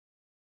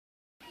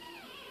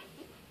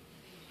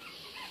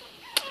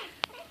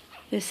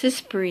This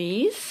is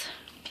Breeze.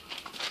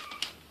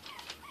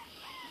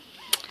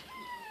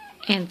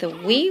 And the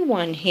wee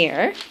one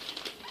here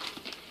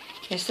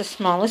is the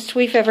smallest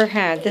we've ever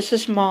had. This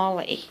is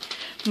Molly.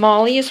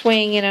 Molly is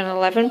weighing in at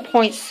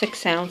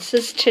 11.6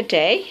 ounces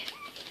today.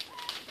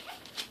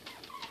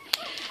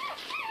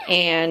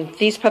 And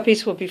these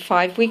puppies will be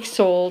 5 weeks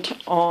old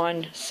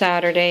on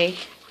Saturday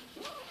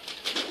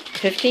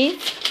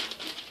 15th.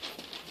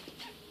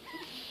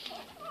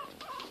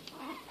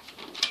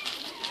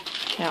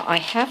 Now I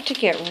have to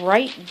get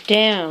right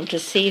down to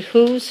see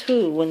who's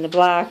who in the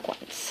black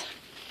ones.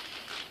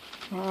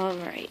 All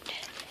right.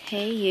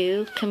 Hey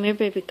you, come here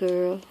baby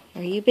girl.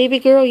 Are you baby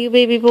girl, you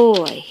baby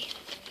boy?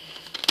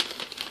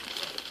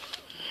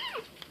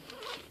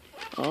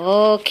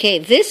 Okay,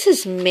 this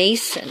is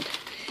Mason.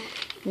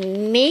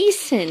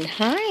 Mason,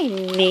 hi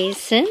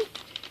Mason.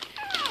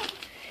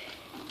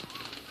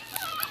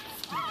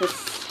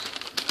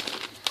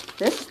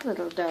 This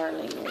little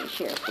darling right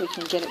here, if we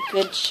can get a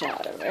good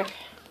shot of her.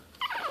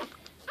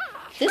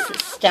 This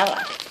is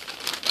Stella.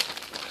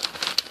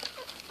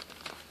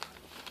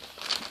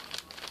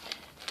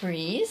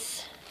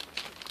 Breeze.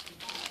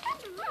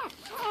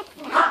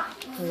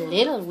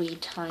 Little wee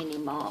tiny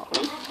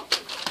Molly.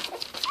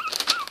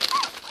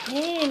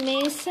 Hey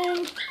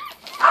Mason.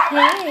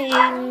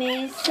 Hey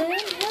Mason.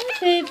 Hi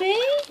baby.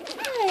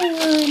 Hi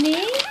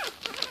honey.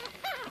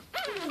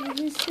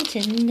 You're such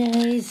a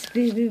nice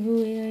baby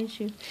boy, aren't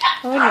you?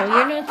 Oh no,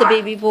 you're not the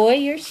baby boy,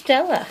 you're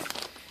Stella.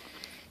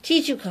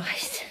 Geez, you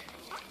guys.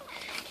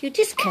 You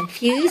just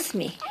confused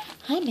me.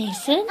 Hi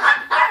Mason.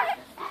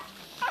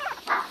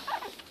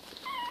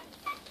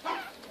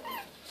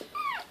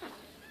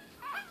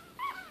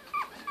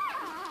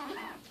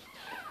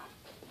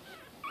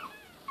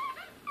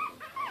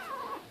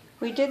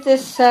 We did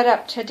this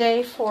setup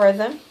today for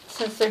them,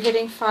 since they're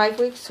hitting 5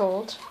 weeks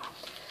old,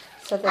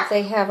 so that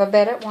they have a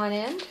bed at one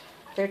end,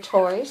 their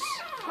toys,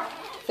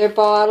 their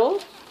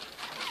bottle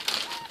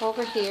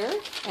over here,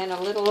 and a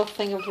little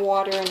thing of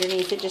water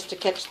underneath it just to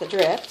catch the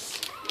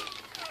drips.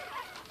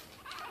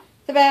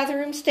 The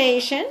bathroom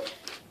station.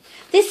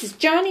 This is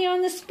Johnny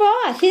on the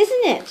spot,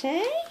 isn't it,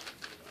 eh?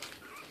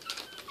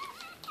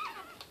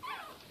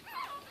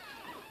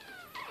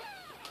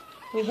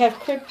 We have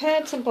crib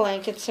pads and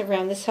blankets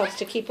around this house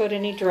to keep out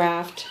any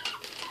draft.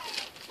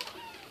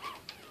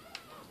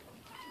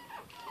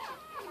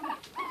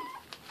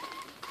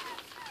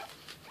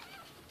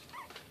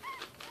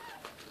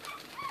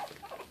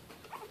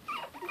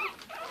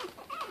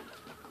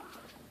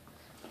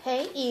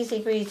 Hey, easy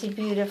breezy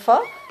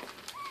beautiful.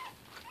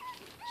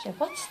 So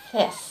what's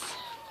this?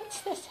 What's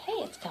this?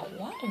 Hey, it's got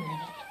water in it.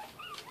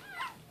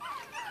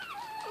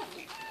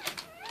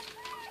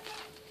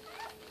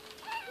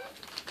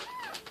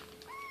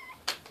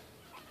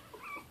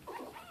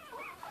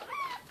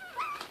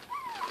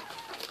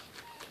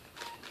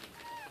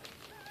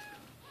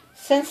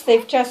 Since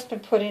they've just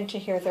been put into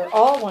here, they're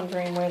all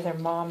wondering where their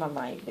mama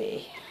might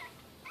be,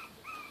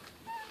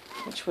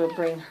 which will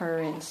bring her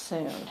in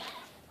soon.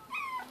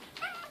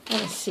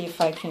 Let me see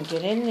if I can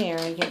get in there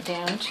and get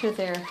down to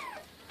their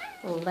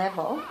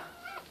level.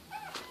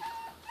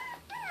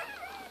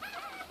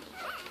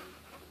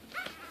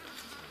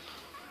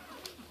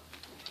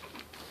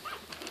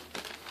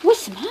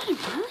 What's the matter,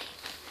 Molly?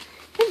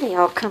 And they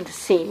all come to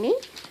see me.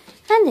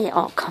 And they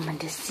all coming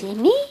to see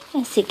me.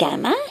 I see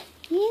Gamma.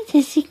 Yes,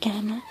 I see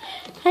Gamma.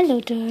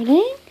 Hello,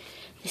 darling.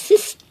 This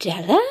is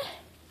Stella.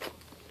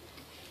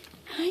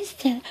 Hi,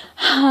 Stella.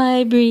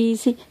 Hi,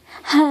 Breezy.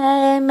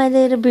 Hi, my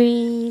little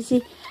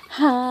Breezy.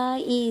 Hi,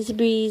 Easy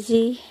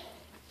Breezy.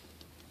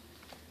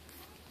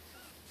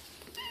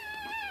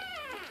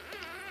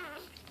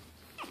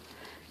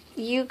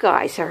 You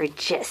guys are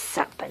just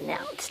something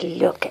else.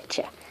 Look at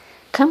you.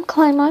 Come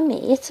climb on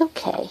me. It's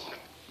okay.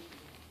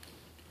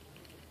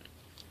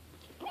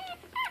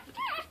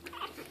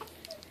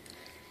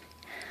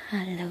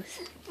 Hello.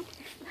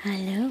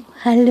 Hello.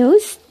 Hello,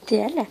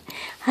 Stella.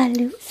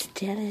 Hello,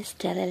 Stella.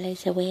 Stella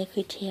lays a wag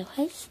her tail.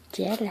 Hi,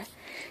 Stella.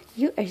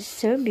 You are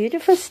so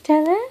beautiful,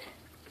 Stella.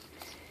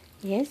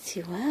 Yes,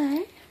 you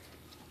are.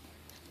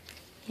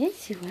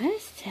 Yes, you are,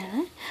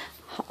 Stella.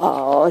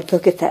 Oh,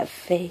 look at that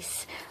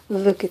face.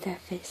 Look at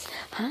that face.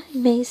 Hi,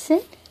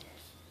 Mason.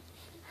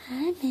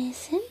 Hi,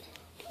 Mason.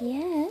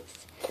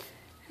 Yes.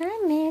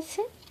 Hi,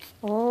 Mason.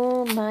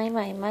 Oh, my.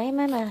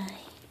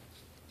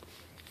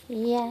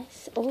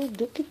 Yes. Oh,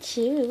 look at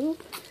you.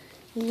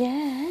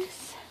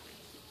 Yes.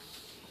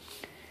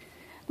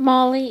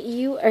 Molly,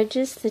 you are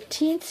just the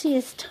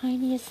teensiest,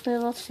 tiniest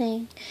little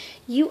thing.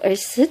 You are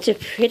such a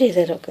pretty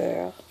little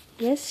girl.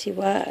 Yes,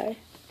 you are.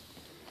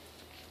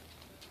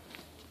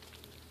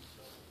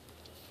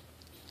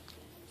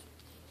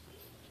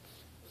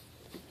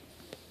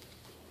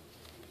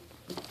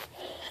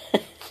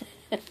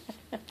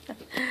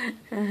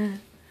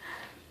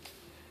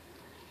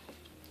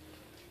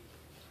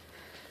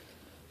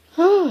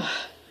 Oh,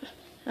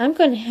 I'm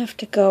going to have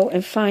to go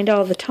and find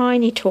all the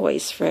tiny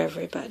toys for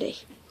everybody.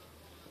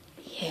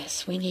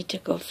 Yes, we need to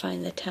go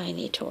find the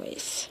tiny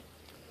toys.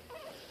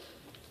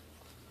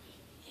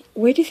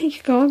 Where do you think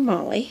you're going,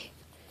 Molly?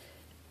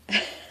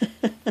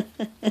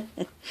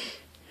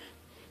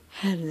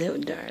 Hello,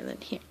 darling.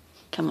 Here,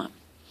 come on.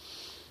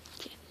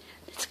 Here,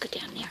 let's go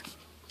down there.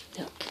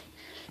 Look.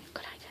 Look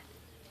what I got.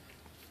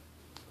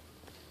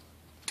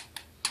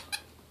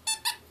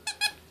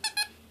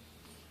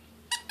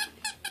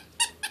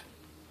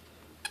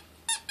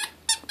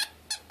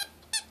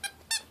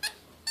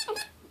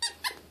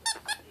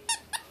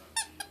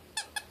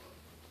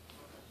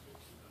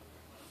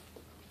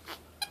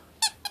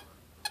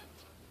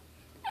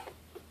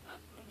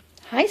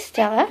 Hi,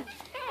 Stella.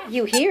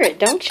 You hear it,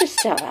 don't you,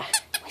 Stella?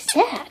 What's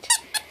that?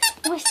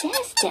 What's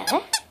that,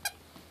 Stella?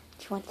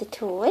 Do you want the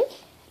toy?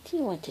 Do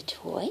you want the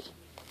toy?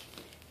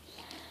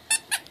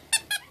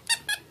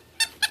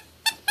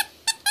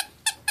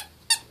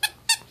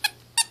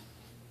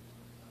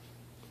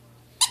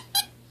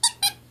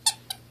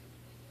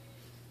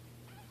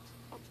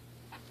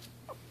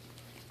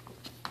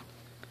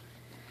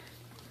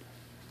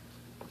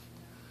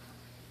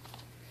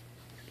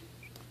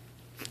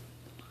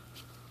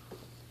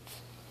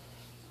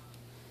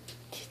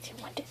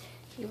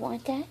 You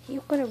want that?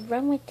 You gonna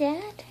run with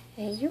that?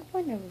 Hey, you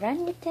gonna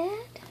run with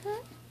that?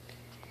 Huh?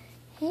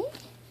 Hey?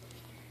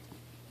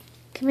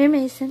 Come here,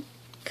 Mason.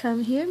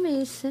 Come here,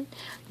 Mason.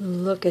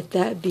 Look at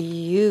that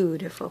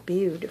beautiful,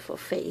 beautiful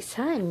face.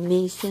 Hi,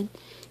 Mason.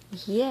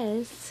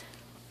 Yes.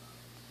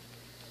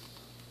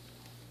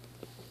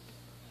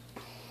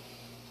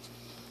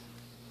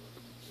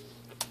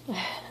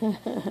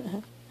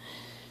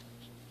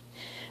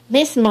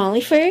 Miss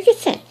Molly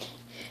Ferguson.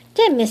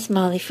 That Miss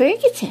Molly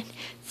Ferguson.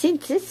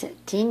 Since this a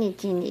teeny,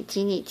 teeny,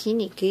 teeny,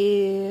 teeny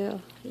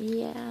girl.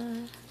 Yeah.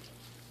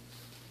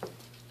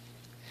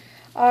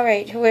 All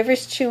right,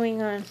 whoever's chewing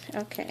on.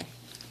 Okay,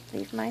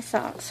 leave my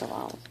socks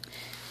alone.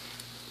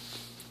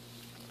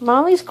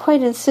 Molly's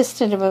quite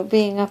insistent about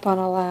being up on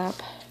a lap.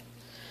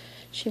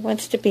 She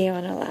wants to be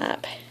on a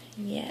lap.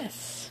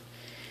 Yes.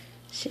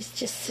 She's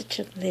just such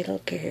a little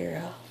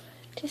girl.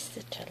 Just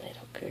such a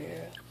little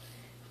girl.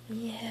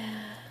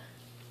 Yeah.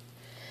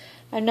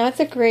 I'm not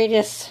the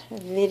greatest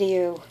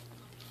video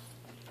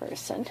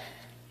person.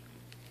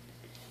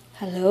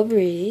 Hello,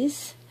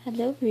 Breeze.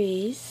 Hello,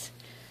 Breeze.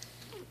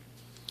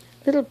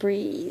 Little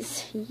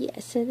Breeze.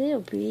 Yes, a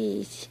little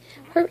Breeze.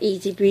 Her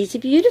easy breezy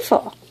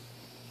beautiful.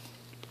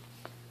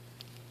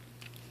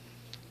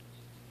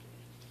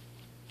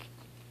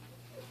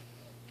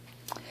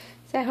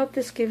 So I hope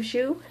this gives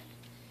you,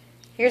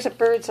 here's a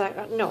bird's eye,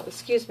 no,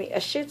 excuse me, a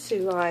Shih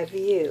Tzu eye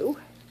view.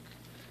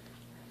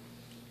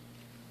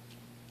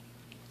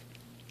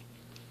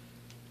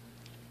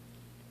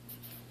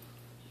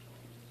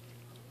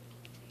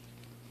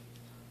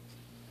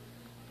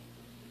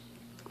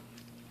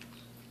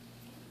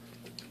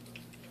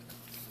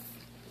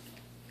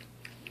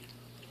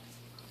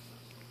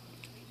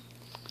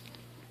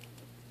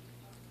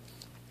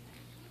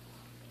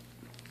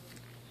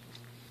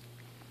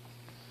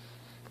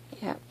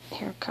 Yep,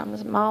 here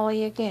comes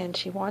Molly again.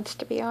 She wants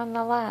to be on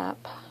the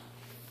lap.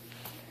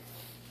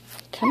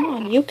 Come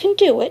on, you can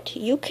do it.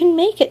 You can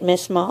make it,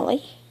 Miss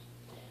Molly.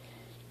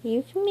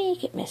 You can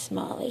make it, Miss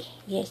Molly.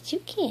 Yes, you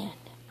can.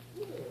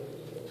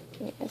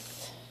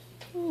 Yes.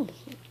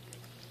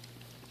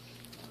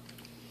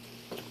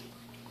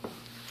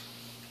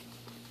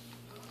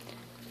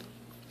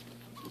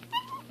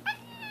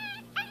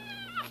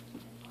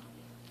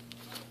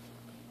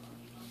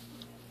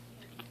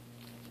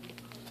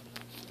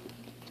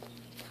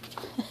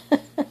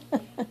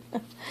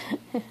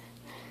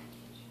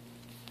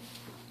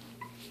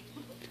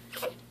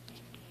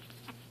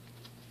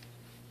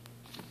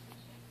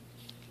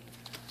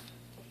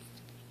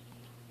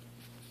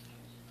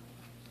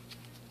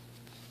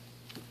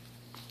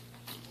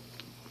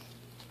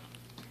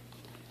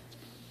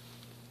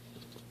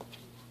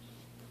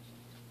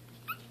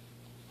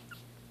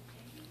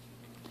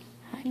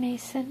 Hi,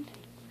 Mason.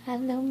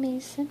 Hello,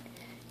 Mason.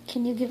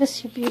 Can you give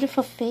us your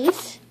beautiful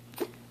face?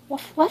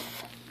 Woof,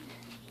 woof.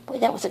 Boy,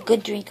 that was a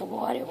good drink of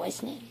water,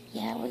 wasn't it?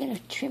 Yeah, we're going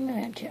to trim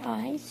around your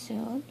eyes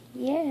soon.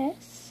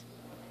 Yes.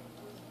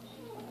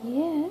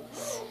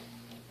 Yes.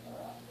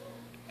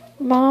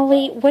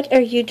 Molly, what are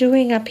you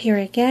doing up here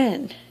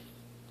again?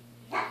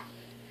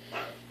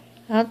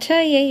 I'll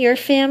tell you, your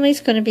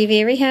family's going to be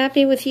very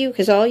happy with you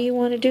because all you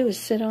want to do is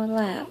sit on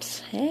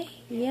laps. Hey?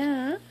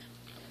 Yeah.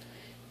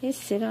 You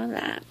sit on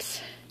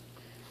laps.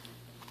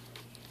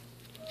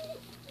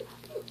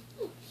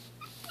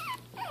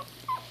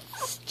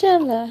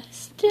 Stella,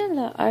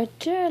 Stella, our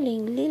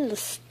darling little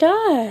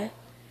star.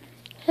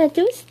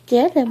 Hello,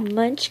 Stella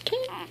Munchkin.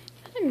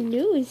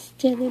 Hello,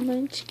 Stella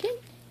Munchkin.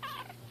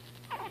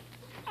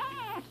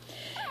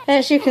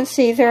 As you can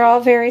see, they're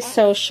all very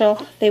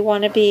social. They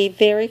want to be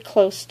very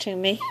close to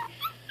me.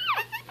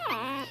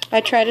 I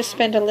try to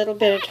spend a little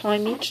bit of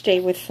time each day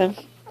with them.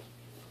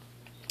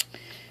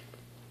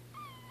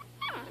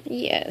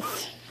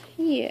 Yes,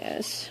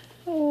 yes.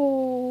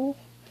 Oh.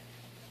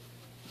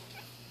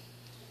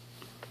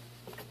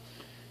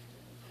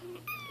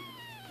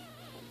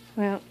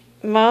 Well,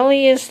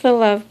 Molly is the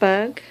love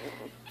bug.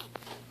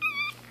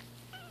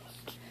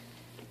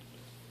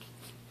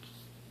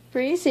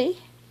 Breezy.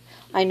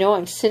 I know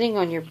I'm sitting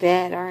on your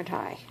bed, aren't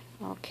I?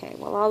 Okay,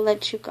 well, I'll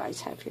let you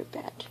guys have your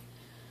bed.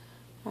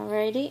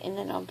 Alrighty, and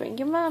then I'll bring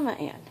your mama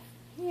in.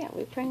 Yeah,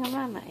 we bring her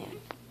mama in.